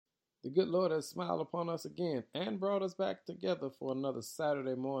The good Lord has smiled upon us again and brought us back together for another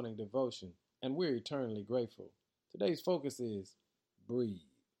Saturday morning devotion, and we're eternally grateful. Today's focus is breathe.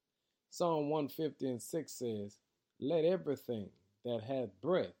 Psalm 150:6 says, "Let everything that hath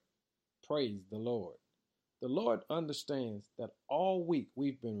breath praise the Lord." The Lord understands that all week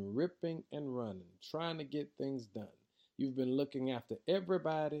we've been ripping and running, trying to get things done. You've been looking after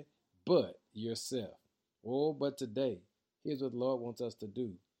everybody but yourself. Oh, but today, here's what the Lord wants us to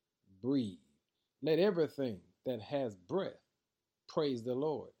do. Breathe. Let everything that has breath praise the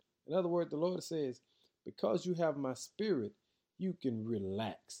Lord. In other words, the Lord says, because you have my spirit, you can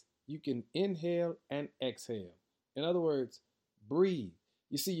relax. You can inhale and exhale. In other words, breathe.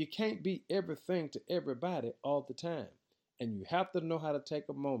 You see, you can't be everything to everybody all the time. And you have to know how to take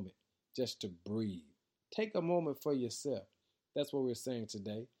a moment just to breathe. Take a moment for yourself. That's what we're saying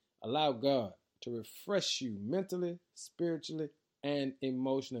today. Allow God to refresh you mentally, spiritually, and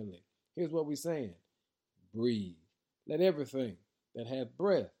emotionally. Here's what we're saying. Breathe. Let everything that hath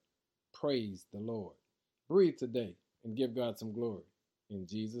breath praise the Lord. Breathe today and give God some glory. In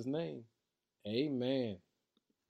Jesus' name, amen.